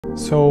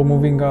So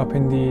moving up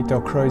in the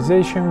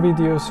Dockerization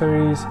video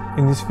series,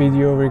 in this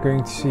video we're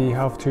going to see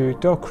how to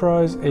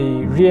Dockerize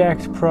a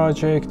React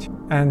project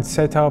and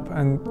set up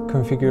and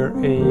configure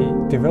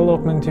a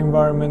development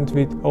environment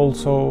with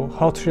also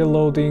hot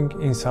reloading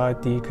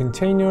inside the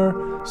container.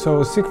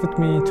 So stick with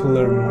me to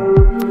learn more.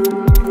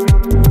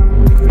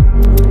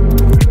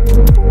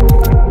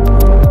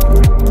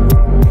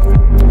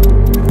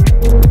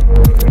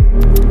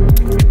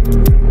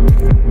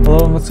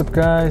 Hello, what's up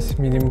guys,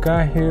 Medium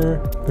Guy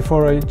here.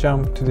 Before I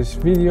jump to this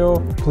video,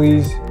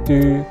 please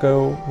do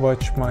go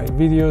watch my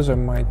videos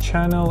on my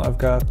channel. I've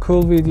got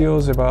cool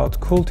videos about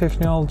cool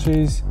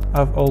technologies.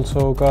 I've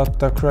also got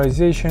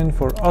Dockerization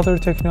for other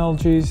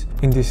technologies.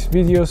 In this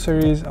video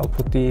series, I'll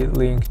put the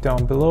link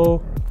down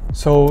below.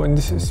 So in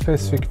this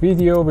specific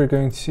video, we're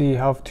going to see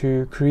how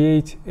to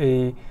create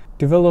a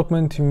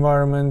development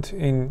environment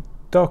in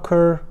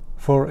Docker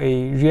for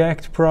a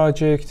React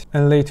project,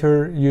 and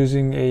later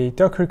using a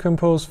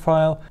Dockercompose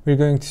file, we're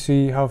going to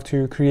see how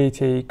to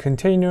create a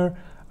container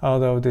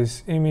out of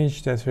this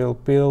image that we'll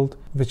build,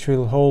 which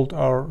will hold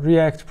our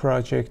React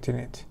project in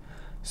it.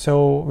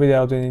 So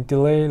without any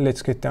delay,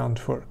 let's get down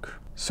to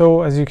work.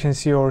 So as you can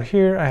see over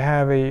here, I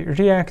have a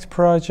React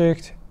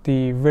project,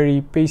 the very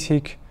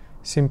basic,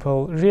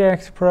 simple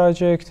React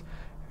project,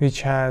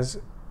 which has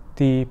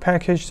the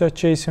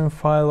package.json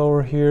file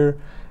over here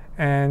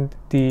and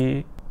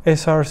the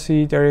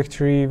src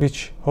directory,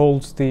 which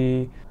holds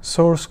the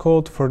source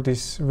code for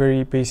this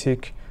very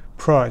basic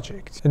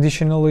project.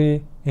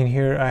 Additionally, in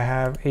here I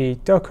have a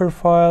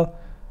Dockerfile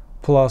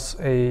plus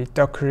a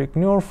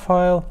dockerignore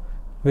file,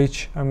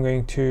 which I'm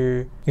going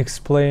to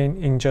explain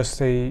in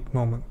just a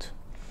moment.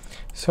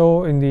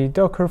 So in the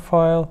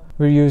Dockerfile,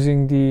 we're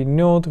using the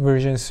node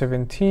version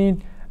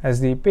 17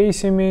 as the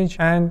base image,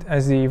 and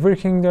as the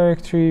working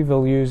directory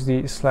we'll use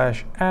the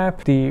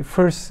 /app. The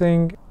first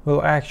thing,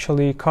 we'll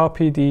actually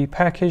copy the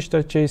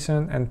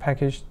package.json and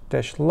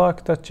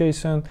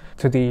package-lock.json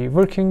to the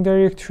working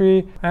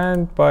directory,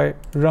 and by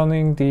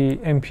running the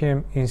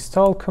npm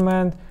install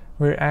command,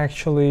 we're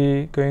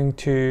actually going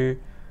to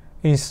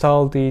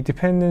install the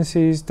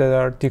dependencies that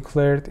are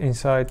declared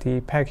inside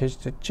the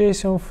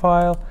package.json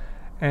file,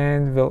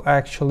 and we'll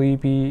actually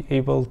be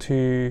able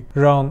to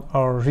run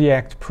our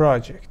React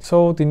project.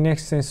 So the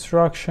next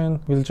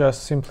instruction will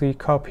just simply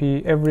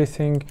copy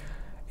everything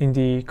in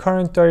the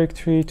current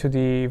directory to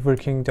the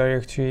working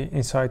directory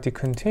inside the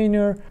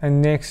container, and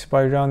next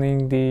by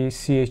running the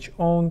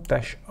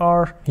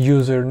chown-r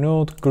user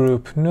node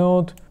group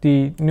node,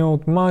 the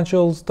node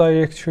modules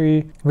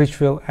directory, which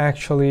will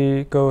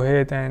actually go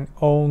ahead and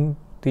own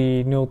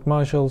the node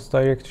modules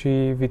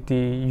directory with the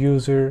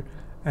user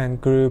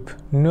and group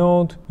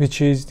node, which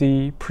is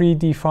the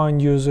predefined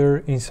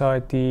user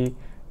inside the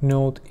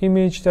node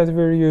image that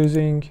we're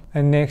using.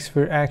 And next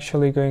we're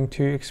actually going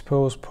to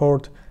expose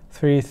port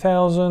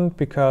 3000,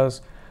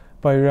 because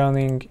by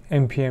running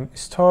npm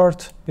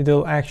start,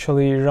 it'll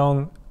actually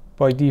run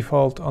by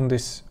default on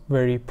this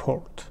very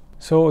port.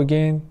 So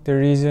again, the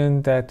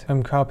reason that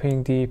I'm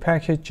copying the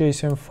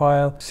package.json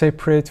file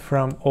separate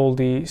from all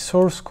the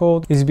source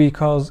code is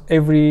because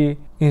every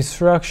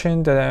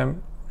instruction that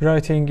I'm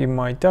writing in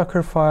my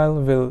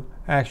Dockerfile will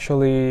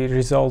actually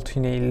result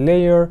in a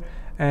layer,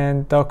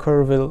 and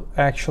Docker will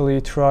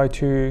actually try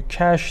to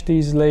cache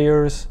these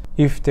layers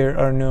if there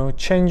are no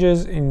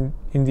changes in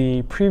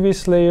the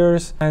previous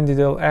layers, and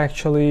it'll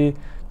actually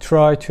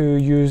try to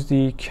use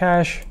the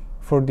cache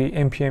for the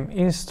npm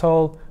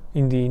install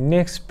in the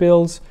next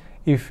builds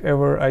if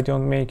ever I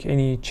don't make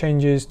any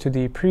changes to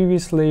the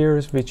previous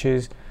layers, which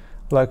is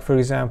like, for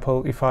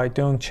example, if I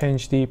don't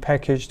change the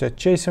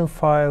package.json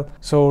file,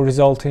 so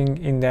resulting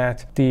in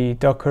that the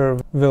Docker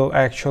will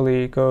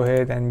actually go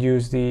ahead and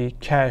use the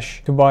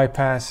cache to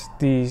bypass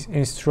these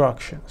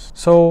instructions.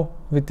 So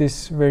with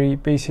this very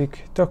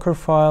basic Docker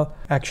file,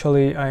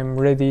 actually I'm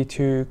ready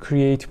to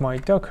create my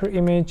Docker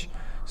image.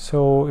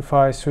 So if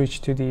I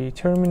switch to the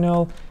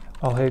terminal,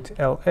 I'll hit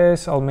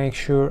ls, I'll make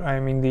sure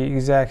I'm in the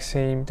exact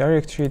same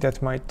directory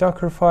that my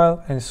Docker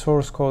file and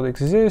source code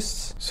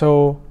exists.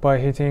 So by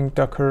hitting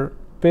docker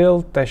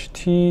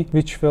build-t,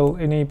 which will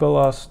enable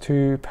us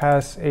to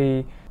pass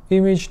a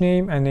image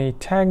name and a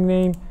tag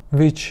name,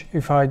 which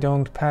if I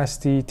don't pass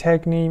the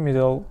tag name,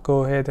 it'll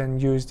go ahead and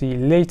use the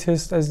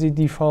latest as the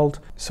default.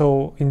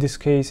 So in this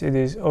case, it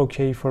is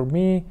okay for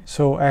me.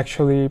 So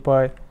actually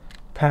by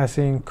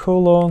passing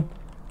colon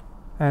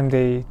and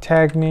a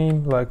tag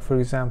name, like for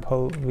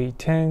example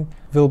v10,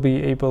 we'll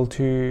be able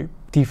to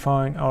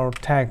define our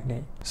tag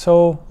name.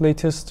 So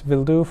latest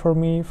will do for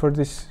me for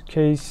this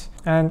case.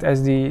 And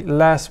as the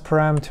last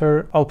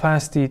parameter, I'll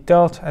pass the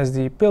dot as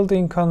the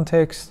building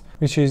context,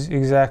 which is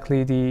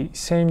exactly the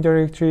same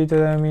directory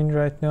that I'm in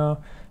right now.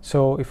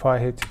 So if I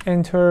hit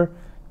enter,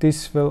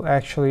 this will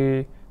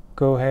actually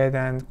go ahead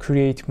and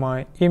create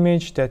my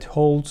image that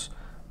holds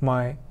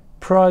my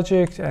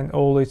project and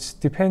all its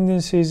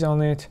dependencies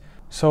on it.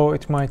 So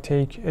it might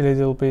take a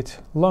little bit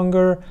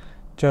longer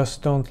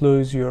just don't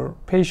lose your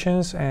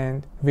patience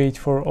and wait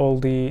for all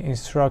the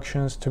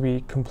instructions to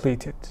be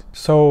completed.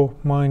 So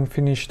mine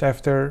finished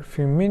after a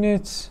few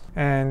minutes,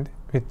 and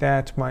with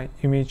that my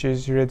image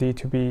is ready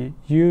to be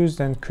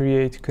used and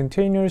create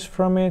containers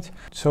from it.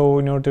 So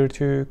in order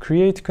to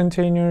create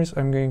containers,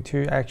 I'm going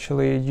to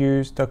actually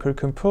use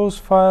dockercompose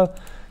file.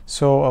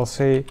 So I'll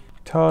say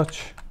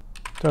touch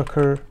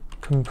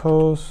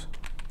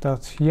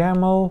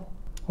dockercompose.yaml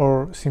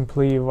or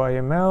simply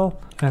YML,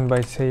 and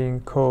by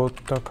saying code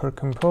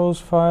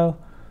dockercompose file,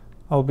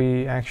 I'll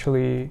be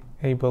actually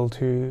able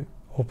to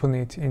open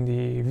it in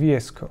the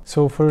VS Code.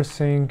 So first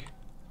thing,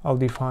 I'll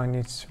define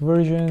its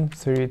version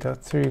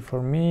 3.3 for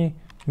me.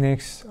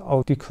 Next,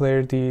 I'll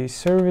declare the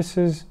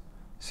services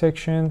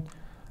section,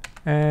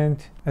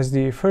 and as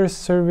the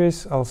first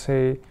service, I'll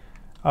say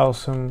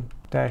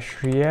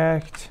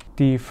awesome-react.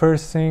 The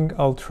first thing,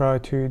 I'll try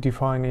to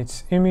define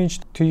its image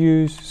to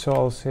use, so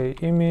I'll say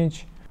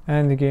image,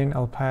 and again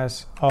I'll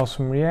pass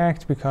awesome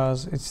react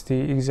because it's the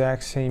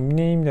exact same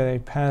name that I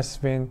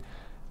passed when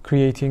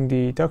creating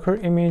the Docker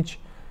image.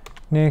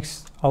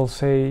 Next, I'll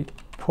say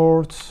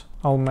ports.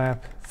 I'll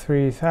map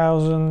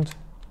 3000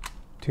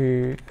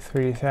 to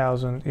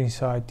 3000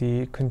 inside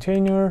the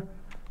container,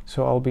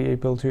 so I'll be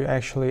able to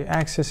actually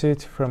access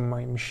it from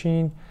my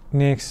machine.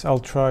 Next, I'll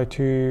try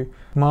to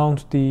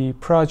mount the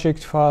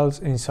project files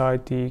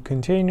inside the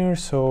container,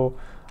 so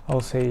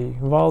I'll say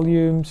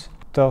volumes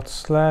dot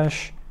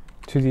slash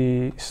to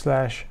the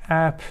slash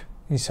app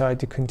inside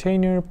the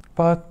container,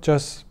 but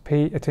just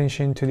pay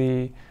attention to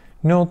the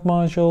node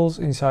modules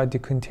inside the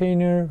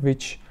container,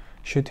 which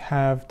should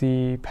have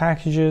the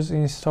packages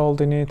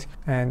installed in it.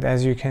 And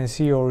as you can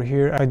see over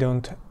here, I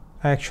don't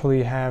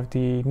actually have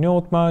the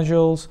node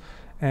modules,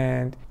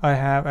 and I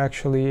have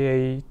actually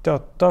a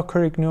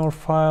 .dockerignore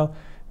file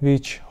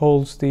which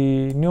holds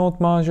the node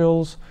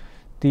modules.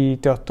 The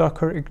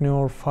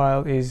 .dockerignore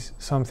file is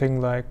something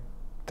like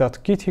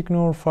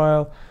 .gitignore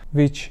file,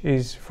 which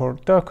is for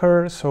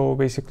Docker. So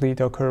basically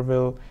Docker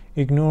will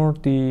ignore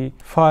the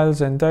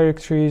files and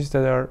directories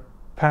that are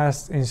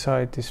passed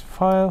inside this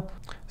file.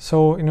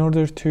 So in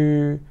order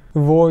to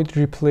avoid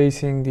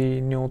replacing the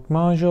node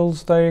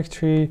modules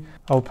directory,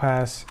 I'll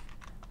pass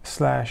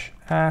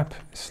 /app/node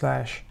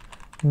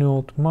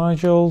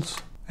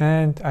modules,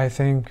 and I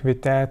think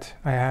with that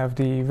I have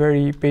the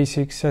very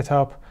basic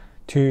setup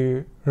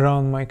to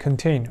run my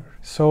container.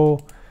 So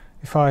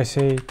if I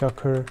say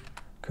docker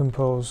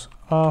compose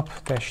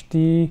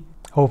up-d,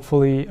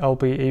 hopefully I'll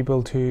be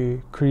able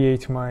to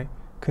create my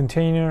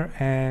container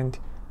and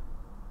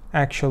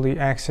actually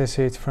access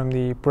it from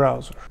the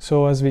browser.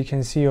 So as we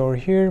can see over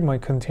here, my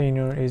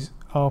container is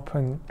up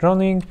and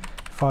running.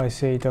 If I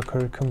say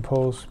docker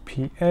compose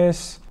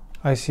ps,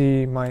 I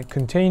see my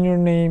container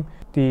name,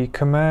 the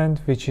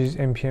command which is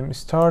npm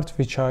start,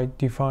 which I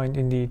defined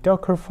in the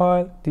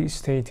Dockerfile, the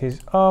state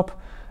is up,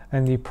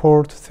 and the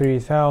port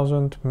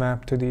 3000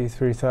 mapped to the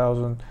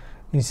 3000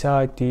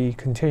 inside the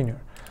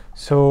container.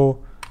 So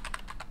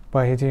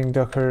by hitting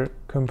docker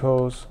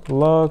compose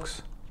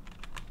logs,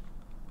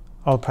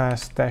 I'll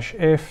pass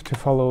 -f to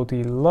follow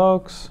the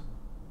logs,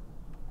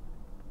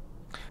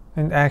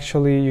 and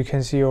actually you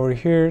can see over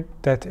here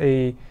that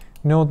a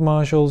node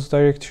modules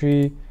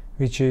directory,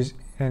 which is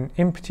an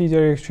empty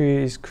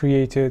directory, is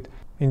created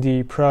in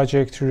the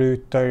project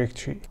root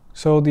directory.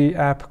 So the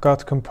app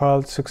got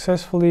compiled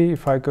successfully.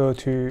 If I go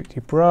to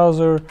the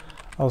browser,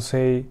 I'll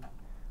say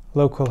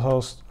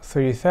localhost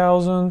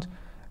 3000,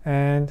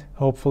 and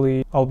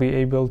hopefully I'll be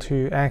able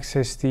to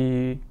access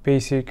the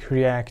basic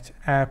React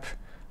app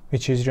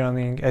which is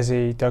running as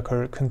a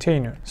Docker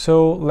container.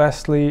 So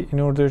lastly, in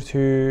order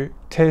to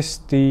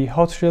test the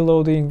hot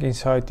reloading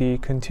inside the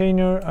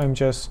container, I'm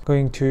just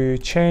going to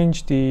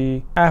change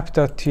the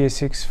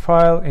app.tsx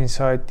file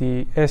inside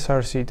the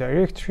src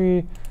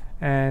directory,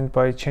 and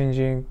by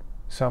changing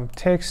some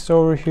text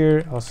over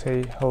here, I'll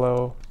say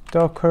hello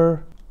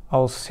Docker.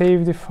 I'll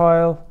save the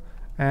file,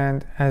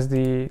 and as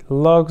the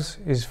logs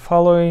is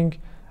following,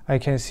 I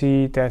can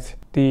see that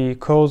the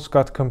codes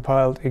got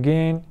compiled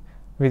again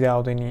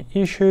without any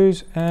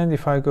issues. And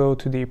if I go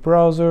to the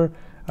browser,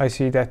 I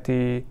see that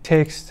the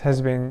text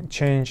has been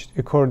changed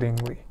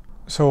accordingly.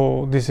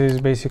 So this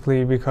is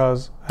basically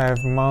because I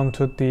have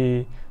mounted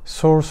the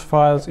source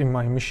files in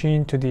my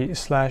machine to the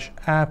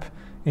 /app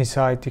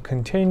inside the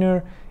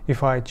container.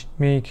 If I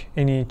make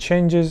any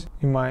changes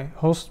in my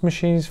host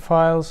machine's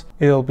files,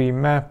 it'll be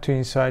mapped to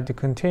inside the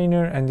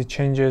container, and the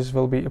changes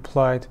will be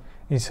applied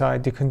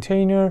inside the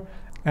container,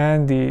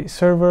 and the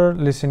server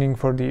listening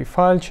for the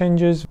file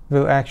changes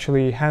will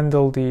actually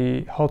handle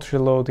the hot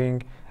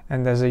reloading,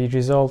 and as a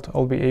result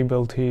I'll be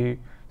able to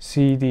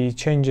see the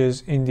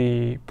changes in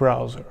the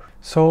browser.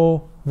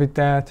 So with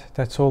that,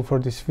 that's all for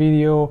this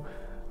video.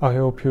 I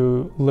hope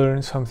you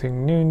learned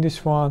something new in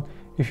this one.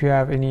 If you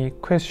have any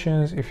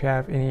questions, if you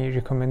have any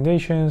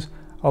recommendations,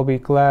 I'll be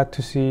glad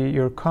to see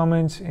your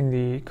comments in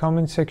the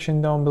comment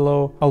section down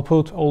below. I'll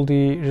put all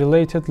the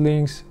related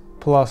links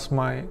plus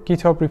my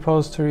GitHub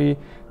repository,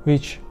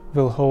 which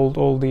will hold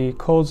all the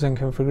codes and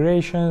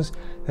configurations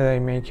that I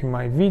make in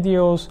my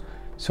videos.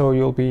 so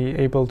you'll be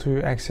able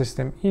to access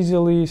them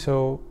easily.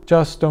 So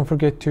just don't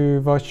forget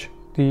to watch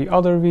the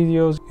other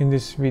videos in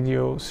this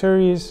video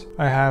series.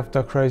 I have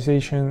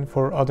Dockerization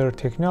for other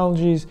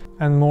technologies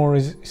and more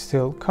is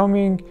still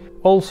coming.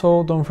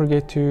 Also, don't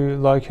forget to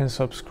like and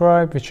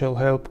subscribe, which will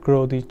help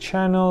grow the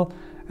channel.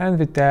 And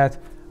with that,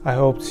 I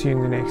hope to see you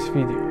in the next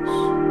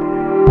videos.